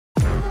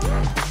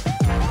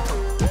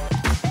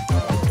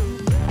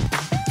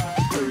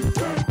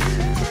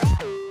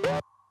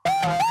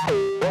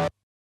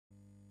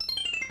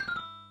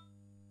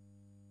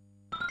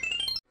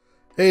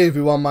Hey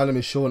everyone, my name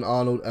is Sean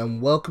Arnold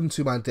and welcome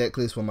to my deck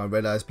list for my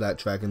Red Eyes Black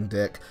Dragon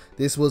deck.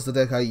 This was the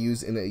deck I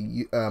used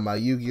in my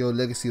Yu-Gi-Oh!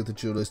 Legacy of the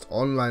Duelist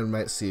online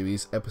match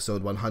series,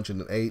 episode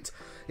 108.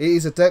 It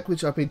is a deck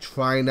which I've been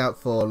trying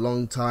out for a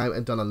long time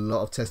and done a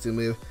lot of testing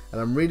with, and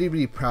I'm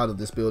really proud of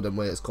this build and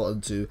where it's gotten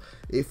to.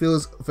 It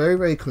feels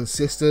very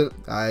consistent.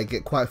 I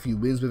get quite a few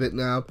wins with it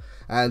now,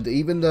 and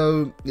even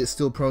though it's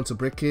still prone to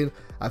bricking,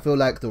 I feel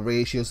like the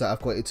ratios that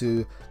I've got it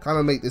to kind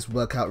of make this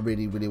work out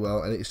really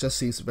well, and it just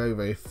seems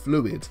very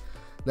fluid.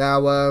 Now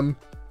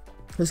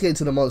let's get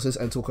into the monsters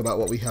and talk about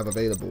what we have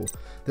available.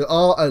 There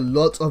are a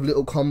lot of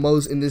little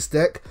combos in this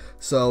deck,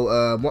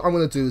 so what I'm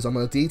going to do is I'm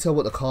going to detail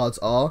what the cards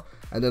are,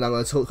 and then I'm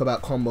going to talk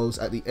about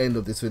combos at the end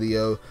of this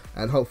video,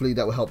 and hopefully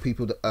that will help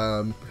people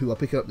who are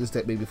picking up this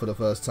deck maybe for the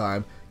first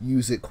time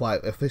use it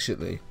quite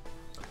efficiently.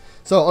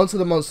 So onto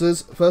the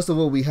monsters. First of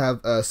all, we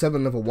have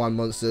 7 level 1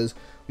 monsters.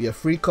 We have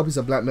 3 copies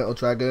of Black Metal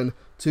Dragon,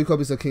 2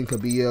 copies of King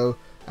Cabillo,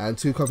 and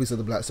 2 copies of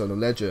the Blackstone of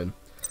Legend.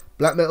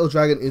 Black Metal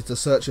Dragon is the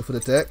searcher for the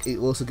deck. It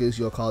also gives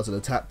your cards an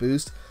attack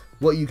boost.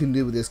 What you can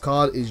do with this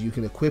card is you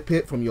can equip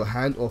it from your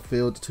hand or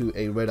field to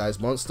a Red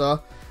Eyes monster,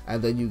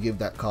 and then you give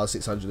that card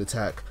 600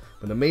 attack.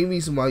 But the main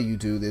reason why you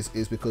do this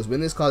is because when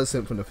this card is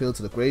sent from the field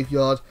to the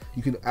graveyard,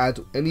 you can add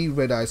any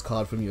Red Eyes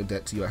card from your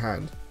deck to your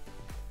hand.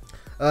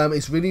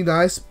 It's really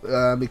nice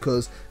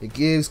because it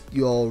gives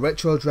your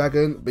Retro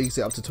Dragon, brings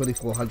it up to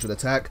 2400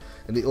 attack,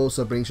 and it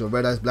also brings your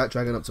Red Eyes Black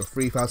Dragon up to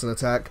 3000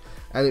 attack,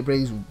 and it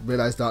brings Red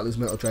Eyes Darkness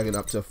Metal Dragon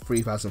up to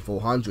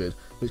 3400,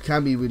 which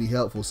can be really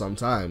helpful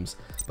sometimes.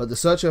 But the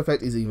searcher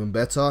effect is even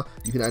better.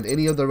 You can add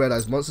any of the Red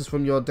Eyes monsters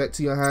from your deck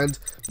to your hand.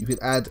 You can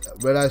add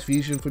Red Eyes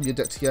Fusion from your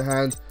deck to your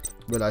hand,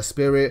 Red Eyes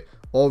Spirit,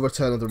 or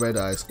Return of the Red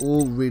Eyes.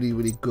 All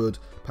really good,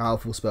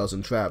 powerful spells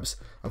and traps.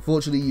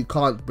 Unfortunately, you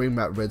can't bring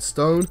back Red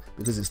Stone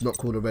because it's not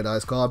called a Red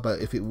Eyes card,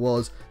 but if it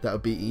was, that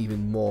would be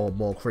even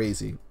more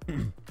crazy.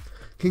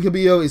 King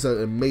Cabillo is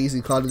an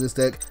amazing card in this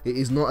deck. It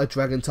is not a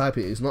dragon type,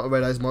 it is not a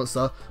Red Eyes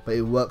monster, but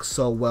it works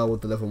so well with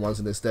the level 1s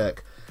in this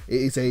deck.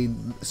 It is a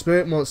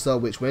spirit monster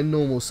which, when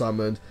normal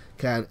summoned,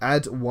 can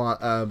add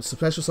one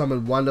special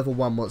summon 1 level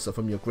 1 monster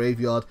from your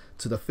graveyard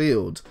to the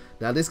field.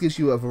 Now this gives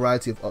you a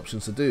variety of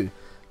options to do.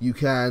 You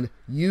can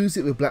use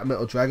it with Black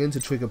Metal Dragon to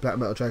trigger Black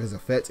Metal Dragon's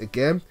effect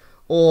again,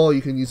 or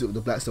you can use it with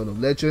the Blackstone of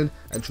Legend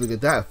and trigger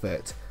that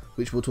effect,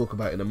 which we'll talk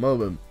about in a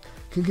moment.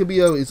 King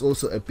Cabillo is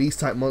also a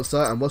beast type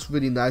monster, and what's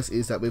really nice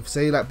is that with,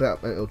 say, like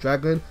Black Metal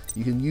Dragon,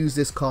 you can use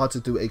this card to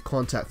do a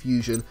contact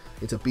fusion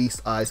into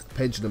Beast Eyes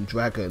Pendulum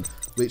Dragon,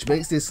 which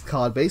makes this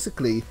card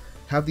basically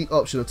have the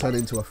option of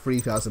turning into a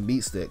 3000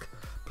 beat stick.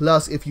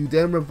 Plus, if you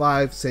then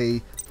revive,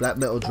 say, Black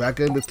Metal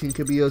Dragon with King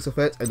Cabillo's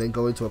effect and then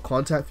go into a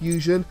contact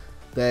fusion,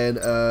 then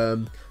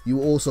you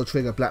also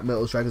trigger Black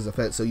Metal Dragon's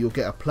effect, so you'll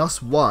get a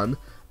 +1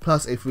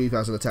 plus a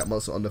 3000 attack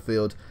monster on the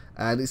field,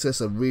 and it's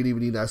just a really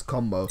nice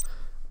combo.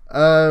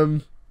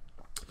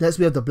 Next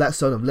we have the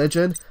Blackstone of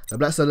Legend. The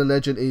Blackstone of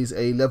Legend is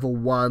a level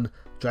 1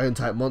 dragon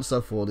type monster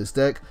for this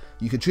deck.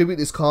 You contribute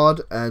this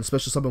card and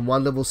special summon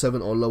 1 level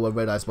 7 or lower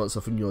Red Eyes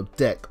monster from your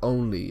deck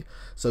only.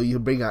 So you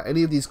can bring out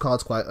any of these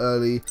cards quite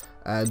early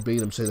and bring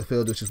them to the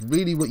field, which is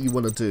really what you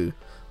want to do.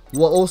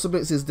 What also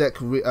makes this deck,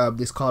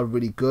 this card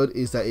really good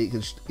is that it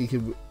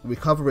can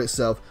recover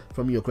itself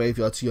from your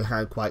graveyard to your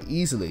hand quite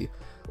easily.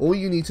 All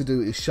you need to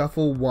do is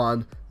shuffle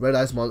 1 Red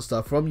Eyes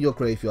monster from your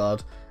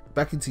graveyard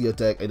back into your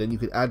deck, and then you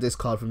can add this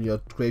card from your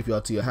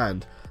graveyard to your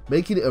hand,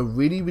 making it a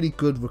really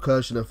good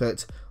recursion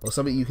effect, or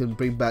something you can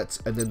bring back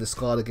and then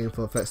discard again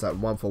for effects like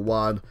 1 for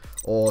 1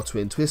 or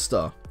Twin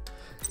Twister.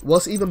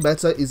 What's even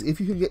better is if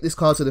you can get this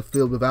card to the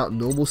field without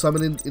normal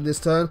summoning in this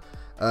turn,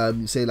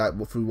 say like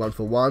through 1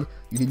 for 1,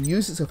 you can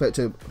use its effect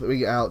to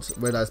bring out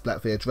Red Eyes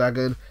Black Fear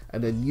Dragon,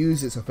 and then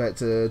use its effect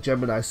to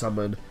Gemini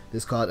summon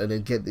this card and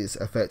then get this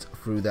effect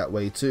through that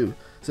way too.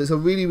 So it's a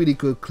really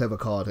good, clever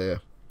card here.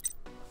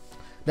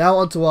 Now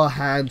onto our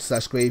hand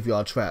 /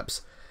 graveyard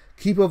traps.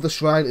 Keeper of the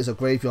Shrine is a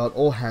graveyard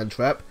or hand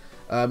trap.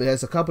 It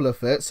has a couple of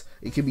effects.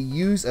 It can be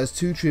used as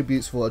 2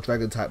 tributes for a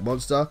dragon type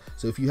monster,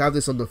 so if you have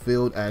this on the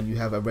field and you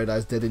have a Red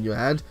Eyes dead in your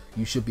hand,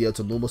 you should be able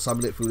to normal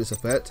summon it through this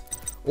effect.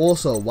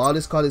 Also, while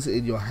this card is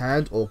in your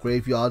hand or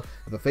graveyard,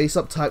 if a face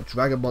up type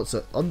dragon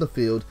monster on the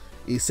field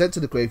is sent to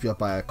the graveyard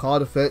by a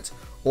card effect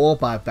or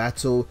by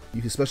battle,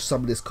 you can special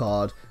summon this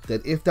card.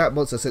 Then if that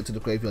monster sent to the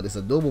graveyard is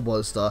a normal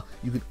monster,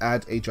 you can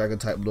add a dragon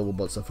type normal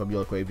monster from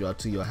your graveyard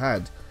to your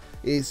hand.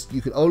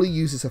 You can only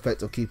use this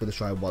effect of Keeper of the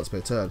Shrine once per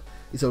turn.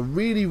 It's a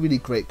really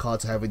great card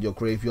to have in your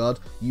graveyard.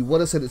 You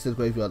want to send it to the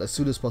graveyard as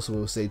soon as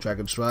possible with, say,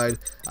 Dragon Shrine,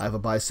 either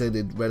by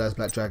sending Red Eyes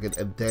Black Dragon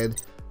and then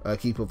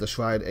Keeper of the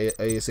Shrine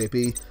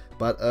ASAP.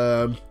 But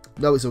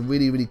no, it's a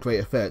really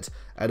great effect,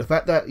 and the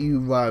fact that you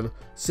run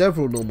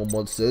several normal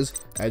monsters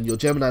and your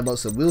Gemini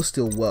monster will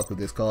still work with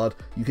this card,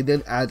 you can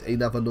then add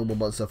another normal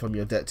monster from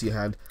your deck to your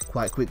hand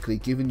quite quickly,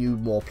 giving you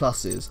more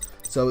pluses.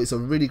 So it's a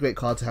really great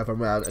card to have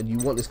around, and you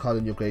want this card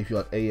in your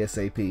graveyard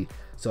ASAP.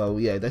 So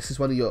yeah, this is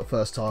one of your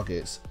first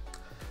targets.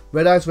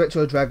 Red Eyes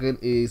Retro Dragon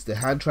is the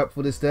hand trap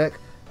for this deck.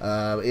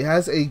 It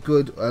has a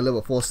good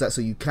level 4 stat,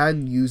 so you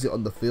can use it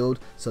on the field,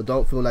 so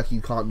don't feel like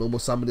you can't normal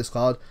summon this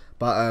card,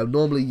 but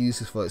normally use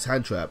this for its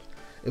hand trap.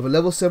 If a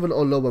level 7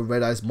 or lower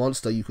Red Eyes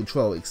monster you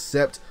control,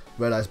 except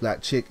Red Eyes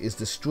Black Chick, is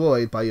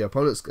destroyed by your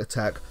opponent's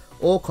attack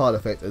or card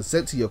effect and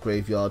sent to your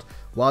graveyard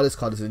while this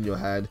card is in your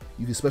hand,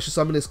 you can special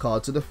summon this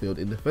card to the field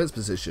in defense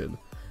position.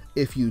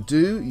 If you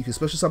do, you can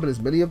special summon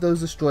as many of those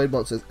destroyed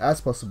monsters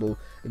as possible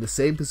in the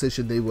same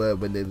position they were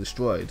when they were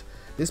destroyed.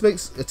 This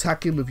makes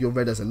attacking with your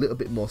Red Eyes a little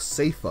bit more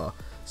safer.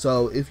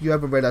 So if you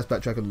have a Red Eyes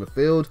Black Dragon on the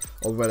field,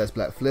 or Red Eyes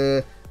Black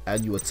Flare,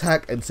 and you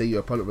attack and say your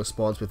opponent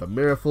responds with a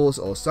Mirror Force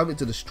or something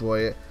to destroy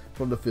it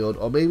from the field,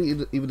 or maybe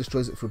even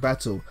destroys it through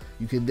battle,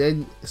 you can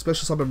then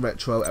special summon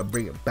Retro and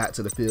bring it back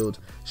to the field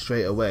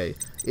straight away.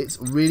 It's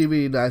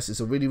really nice. It's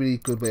a really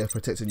good way of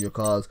protecting your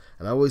cards,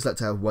 and I always like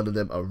to have one of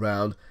them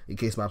around in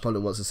case my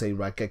opponent wants to say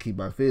Raigeki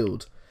my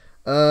field.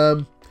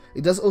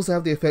 It does also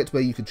have the effect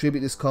where you can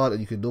tribute this card and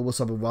you can normal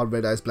summon one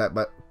Red Eyes Black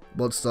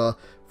monster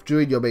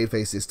during your main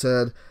phase this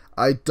turn.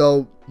 I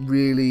don't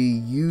really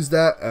use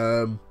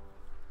that.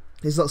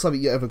 It's not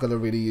something you're ever going to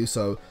really use,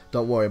 so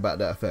don't worry about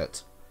that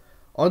effect.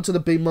 On to the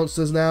big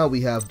monsters now.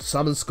 We have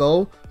Summon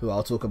Skull, who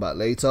I'll talk about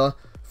later.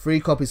 3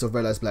 copies of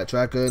Red Eyes Black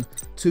Dragon,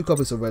 2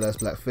 copies of Red Eyes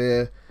Black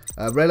Fear.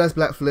 Red Eyes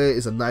Black Flare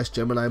is a nice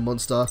Gemini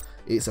monster.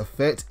 Its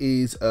effect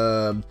is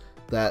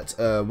that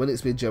when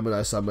it's been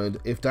Gemini summoned,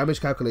 if damage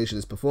calculation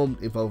is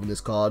performed involving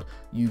this card,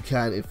 you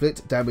can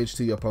inflict damage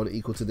to your opponent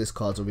equal to this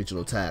card's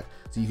original attack.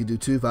 So you can do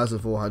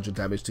 2,400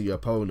 damage to your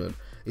opponent.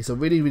 It's a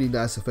really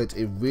nice effect.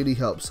 It really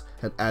helps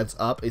and adds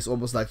up. It's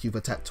almost like you've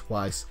attacked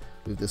twice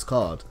with this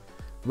card.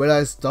 Red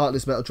Eyes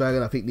Darkness Metal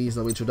Dragon, I think, needs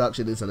no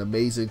introduction. It's an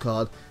amazing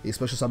card. It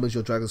special summons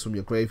your dragons from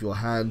your grave, your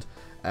hand,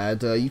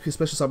 and you can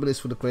special summon this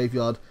from the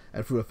graveyard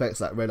and through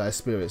effects like Red Eye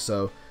Spirit.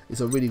 So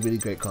it's a really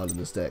great card in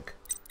this deck.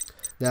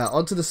 Now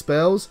onto the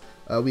spells.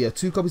 We have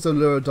 2 copies of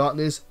Allure of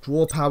Darkness.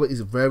 Draw power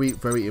is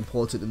very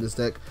important in this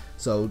deck.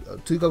 So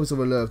 2 copies of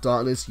Allure of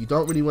Darkness. You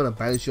don't really want to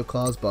banish your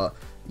cards, but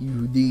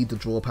you need the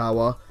draw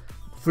power.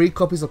 3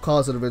 copies of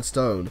Cards of the Red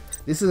Stone.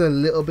 This is a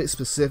little bit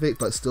specific,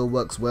 but still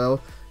works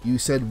well. You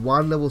send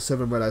 1 level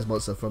 7 Red Eyes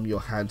monster from your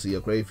hand to your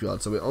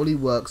graveyard, so it only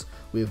works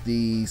with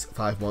these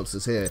 5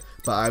 monsters here.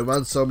 But I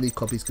run so many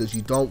copies because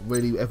you don't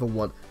really ever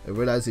want a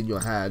Red Eyes in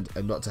your hand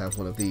and not to have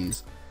one of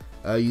these.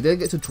 You then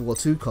get to draw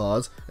 2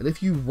 cards, and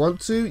if you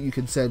want to, you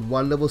can send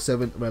 1 level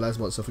 7 Red Eyes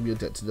monster from your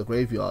deck to the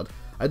graveyard.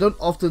 I don't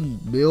often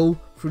mill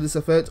through this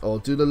effect or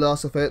do the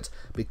last effect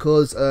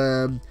because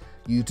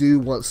you do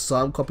want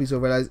some copies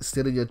of Red Eyes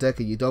still in your deck,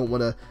 and you don't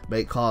want to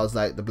make cards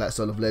like the Black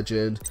Soul of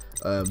Legend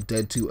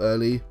dead too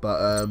early.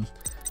 But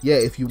yeah,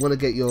 if you want to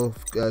get your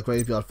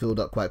graveyard filled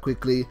up quite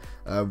quickly,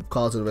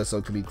 Cards of the Red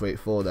Stone can be great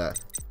for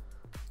that.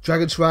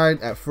 Dragon Shrine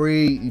at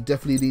 3, you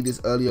definitely need this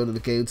early on in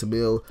the game to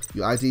mill.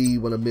 You ideally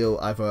want to mill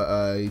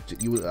either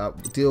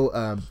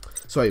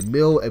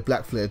mill a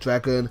Black Flare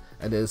Dragon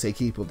and then say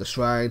Keeper of the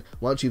Shrine.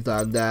 Once you've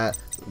done that,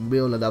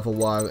 mill another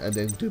one and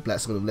then do Black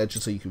Soul of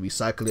Legend so you can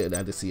recycle it and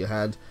add it to your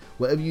hand.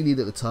 Whatever you need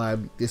at the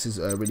time, this is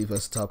a really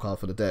versatile card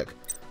for the deck.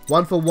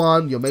 1 for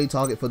 1, your main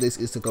target for this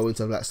is to go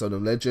into Blackstone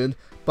of Legend,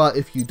 but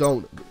if you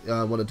don't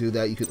want to do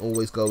that, you can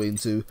always go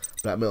into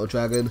Black Metal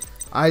Dragon.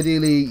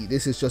 Ideally,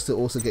 this is just to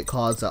also get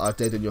cards that are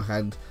dead in your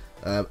hand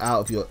out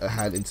of your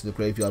hand into the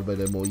graveyard where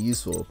they're more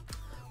useful.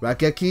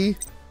 Raigeki,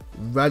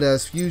 Red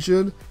Eyes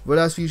Fusion. Red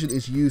Eyes Fusion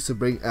is used to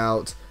bring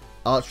out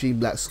Archfiend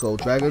Black Skull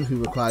Dragon, who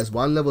requires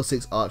 1 level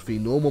 6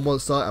 Archfiend normal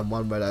monster and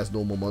 1 Red Eyes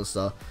normal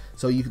monster.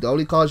 So the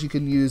only cards you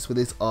can use for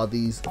this are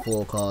these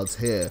 4 cards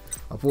here.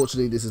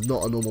 Unfortunately, this is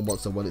not a normal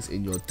monster when it's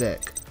in your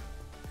deck.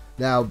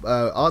 Now,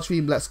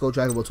 Archfiend Black Skull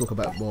Dragon we'll talk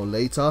about more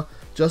later.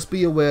 Just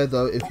be aware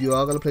though, if you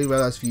are going to play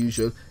Red Eyes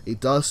Fusion, it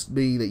does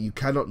mean that you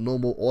cannot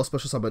normal or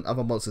special summon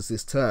other monsters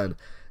this turn.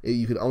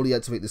 You can only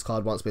activate this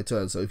card once per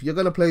turn. So if you're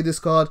going to play this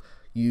card,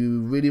 you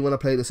really want to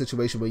play in a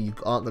situation where you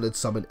aren't going to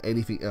summon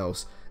anything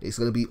else. It's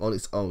going to be on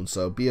its own,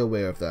 so be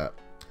aware of that.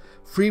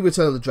 3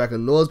 Return of the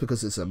Dragon Lords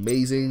because it's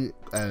amazing,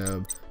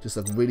 just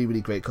a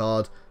really great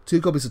card. 2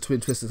 copies of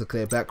Twin Twisters to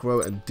clear back row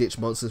and ditch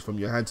monsters from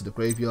your hand to the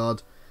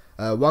graveyard.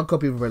 1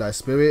 copy of Red Eye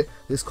Spirit.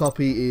 This card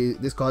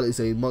is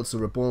a monster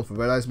reborn for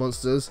Red Eyes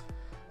monsters.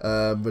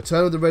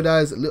 Return of the Red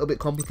Eyes, a little bit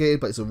complicated,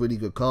 but it's a really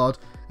good card.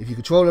 If you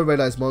control a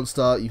Red Eyes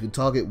monster, you can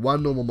target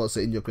 1 normal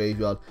monster in your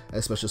graveyard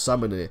and special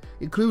summon it,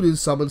 including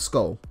Summon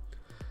Skull.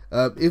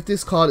 If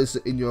this card is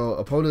in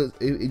your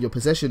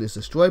possession is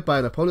destroyed by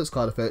an opponent's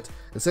card effect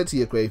and sent to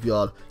your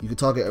graveyard, you can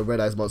target a Red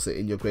Eyes monster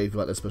in your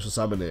graveyard and special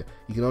summon it.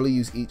 You can only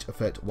use each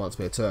effect once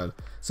per turn.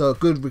 So a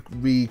good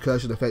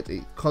recursion effect.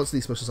 It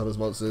constantly special summons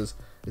monsters.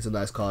 It's a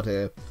nice card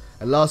here.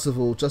 And last of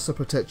all, just to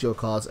protect your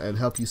cards and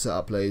help you set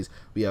up plays,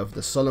 we have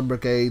the Solemn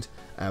Brigade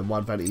and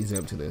 1 Vanity's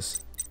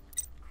Emptiness.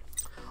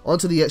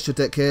 Onto the extra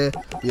deck here,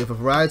 we have a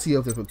variety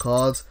of different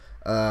cards.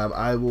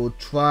 I will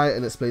try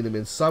and explain them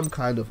in some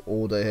kind of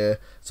order here.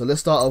 So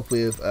let's start off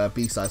with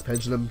Beast Eyes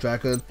Pendulum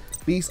Dragon.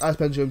 Beast Eyes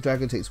Pendulum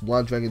Dragon takes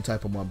 1 Dragon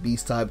type and 1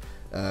 Beast type.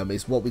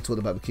 It's what we talked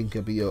about with King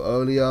Kabuyo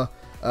earlier.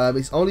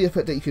 Its only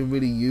effect that you can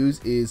really use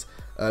is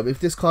if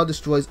this card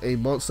destroys a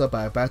monster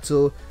by a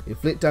battle,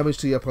 inflict damage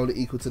to your opponent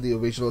equal to the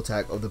original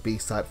attack of the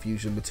beast type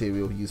fusion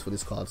material used for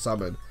this card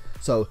summon.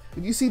 So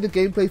if you see the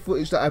gameplay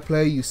footage that I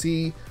play, you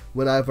see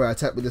whenever I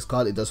attack with this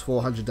card it does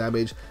 400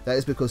 damage. That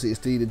is because it is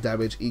dealing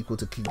damage equal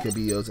to King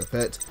Kabuyo's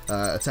effect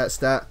attack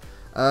stat.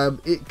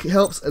 It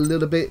helps a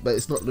little bit, but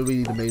it's not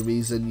really the main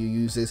reason you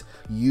use this.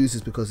 You use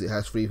this because it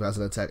has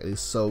 3000 attack and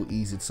it's so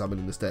easy to summon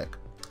in this deck.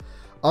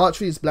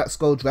 Archery's Black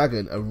Skull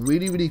Dragon, a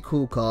really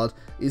cool card.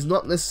 Is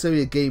not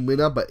necessarily a game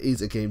winner, but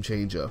is a game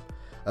changer.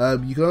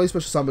 You can only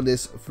special summon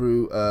this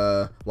through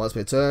once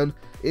per turn.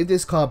 If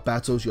this card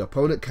battles, your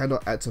opponent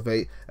cannot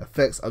activate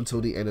effects until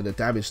the end of the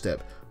damage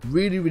step.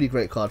 Really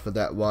great card for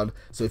that one.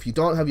 So if you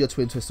don't have your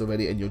Twin Twist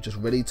already and you're just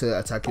ready to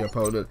attack your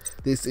opponent,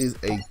 this is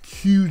a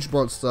huge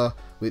monster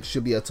which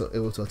should be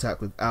able to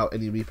attack without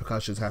any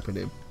repercussions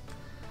happening.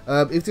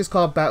 If this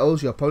card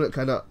battles, your opponent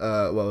cannot,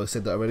 well I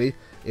said that already.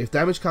 If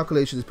damage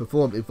calculation is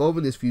performed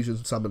involving this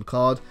fusion summon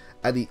card,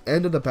 at the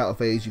end of the battle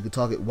phase, you can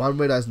target one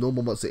red-eyes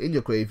normal monster in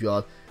your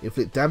graveyard,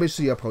 inflict damage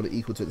to your opponent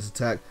equal to its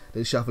attack,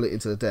 then shuffle it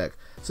into the deck.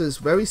 So it's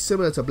very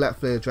similar to Black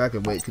Flare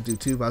Dragon, where it could do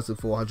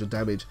 2400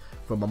 damage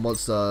from a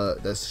monster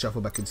that's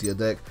shuffled back into your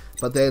deck,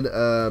 but then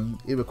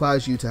it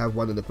requires you to have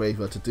one in the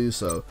graveyard to do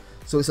so.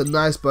 So it's a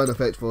nice burn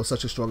effect for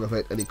such a strong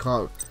effect, and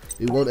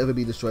it won't ever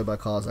be destroyed by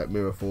cards like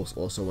Mirror Force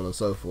or so on and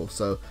so forth.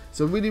 So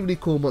it's a really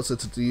cool monster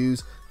to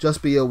use.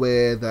 Just be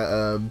aware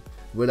that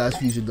Red Eyes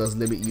Fusion does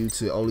limit you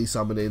to only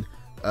summoning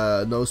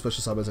no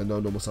special summons and no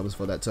normal summons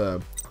for that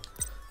turn.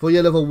 For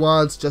your level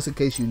 1s, just in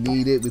case you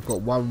need it, we've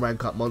got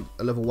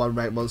a level 1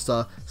 rank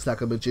monster,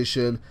 Slacker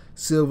Magician.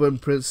 Sylvan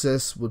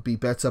Princess would be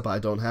better, but I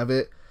don't have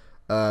it.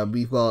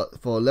 We've got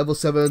for level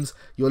 7s,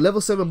 your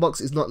level 7 box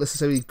is not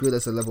necessarily good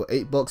as a level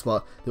 8 box,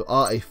 but there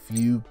are a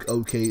few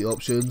okay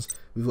options.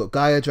 We've got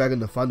Gaia Dragon,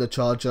 the Thunder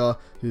Charger,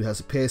 who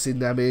has piercing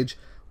damage.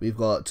 We've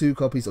got 2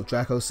 copies of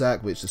Draco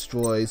Sack, which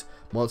destroys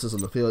monsters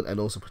on the field and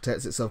also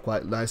protects itself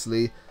quite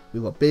nicely.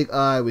 We've got Big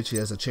Eye, which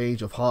has a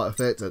change of heart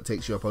effect that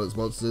takes your opponent's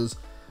monsters.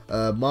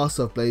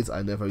 Master of Blades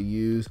I never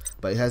use,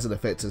 but it has an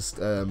effect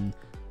to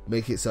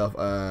make itself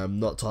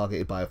not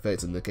targeted by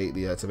effects and negate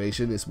the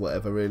activation. It's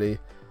whatever really.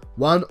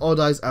 One Odd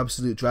Eyes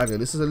Absolute Dragon.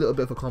 This is a little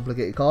bit of a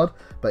complicated card,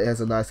 but it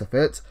has a nice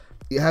effect.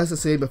 It has the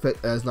same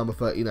effect as number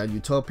 39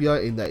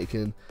 Utopia in that it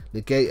can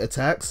negate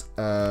attacks.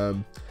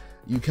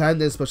 You can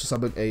then special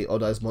summon a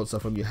Odd Eyes monster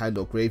from your hand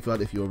or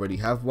graveyard if you already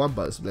have one,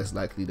 but it's less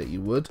likely that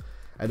you would.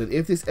 And then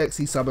if this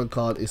XE summon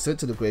card is sent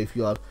to the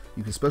graveyard,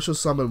 you can special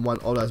summon one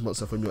Odd Eyes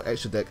monster from your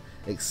extra deck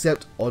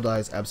except Odd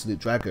Eyes Absolute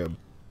Dragon.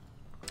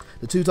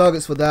 The 2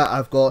 targets for that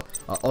I've got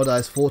are Odd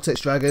Eyes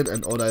Vortex Dragon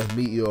and Odd Eyes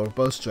Meteor or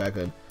Burst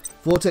Dragon.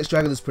 Vortex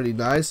Dragon is pretty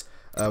nice.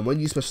 When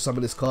you special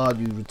summon this card,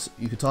 you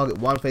can target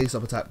one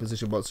face-up attack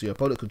position monster your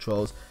opponent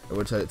controls and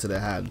return it to their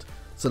hand.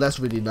 So that's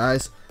really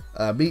nice.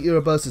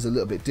 Meteor Burst is a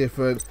little bit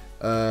different.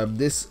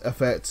 This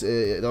effect,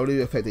 the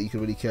only effect that you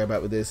can really care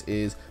about with this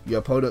is your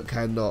opponent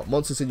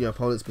monsters in your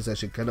opponent's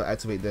possession cannot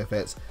activate their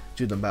effects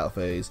during the battle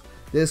phase.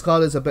 This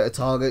card is a better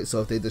target,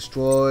 so if they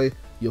destroy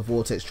your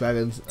Vortex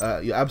Dragons,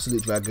 your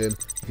Absolute Dragon,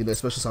 you can then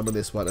special summon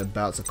this one and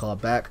bounce a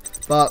card back,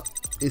 but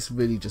it's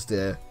really just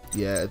there,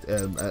 yeah,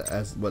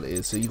 as what it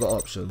is, so you got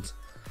options.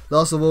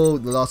 Last of all,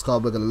 the last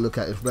card we're going to look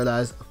at is Red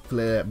Eyes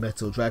Flare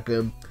Metal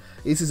Dragon.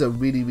 This is a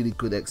really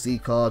good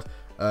XE card.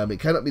 It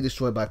cannot be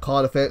destroyed by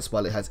card effects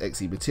while it has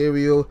XE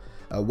material.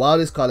 While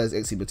this card has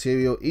XE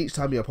material, each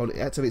time your opponent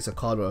activates a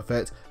card or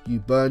effect, you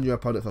burn your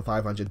opponent for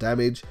 500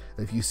 damage.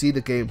 And if you see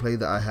the gameplay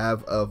that I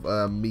have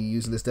of me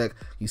using this deck,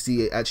 you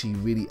see it actually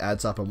really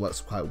adds up and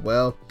works quite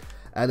well.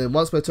 And then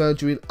once per turn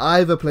during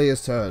either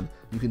player's turn,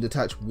 you can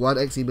detach one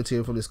XE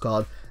material from this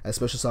card and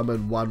special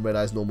summon one Red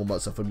Eyes normal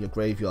monster from your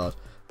graveyard.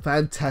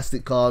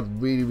 Fantastic card,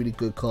 really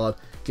good card,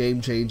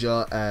 game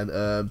changer,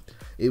 and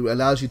it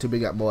allows you to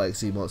bring out more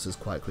XE monsters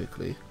quite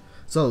quickly.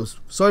 So,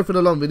 sorry for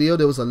the long video,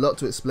 there was a lot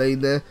to explain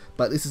there,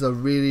 but this is a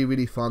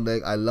really fun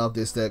deck. I love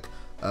this deck.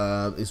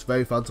 It's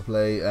very fun to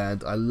play,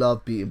 and I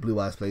love beating Blue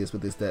Eyes players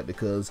with this deck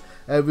because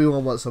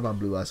everyone wants some on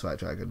Blue Eyes White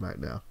Dragon right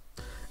now.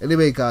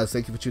 Anyway guys,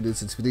 thank you for tuning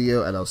into this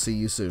video, and I'll see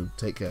you soon.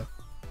 Take care.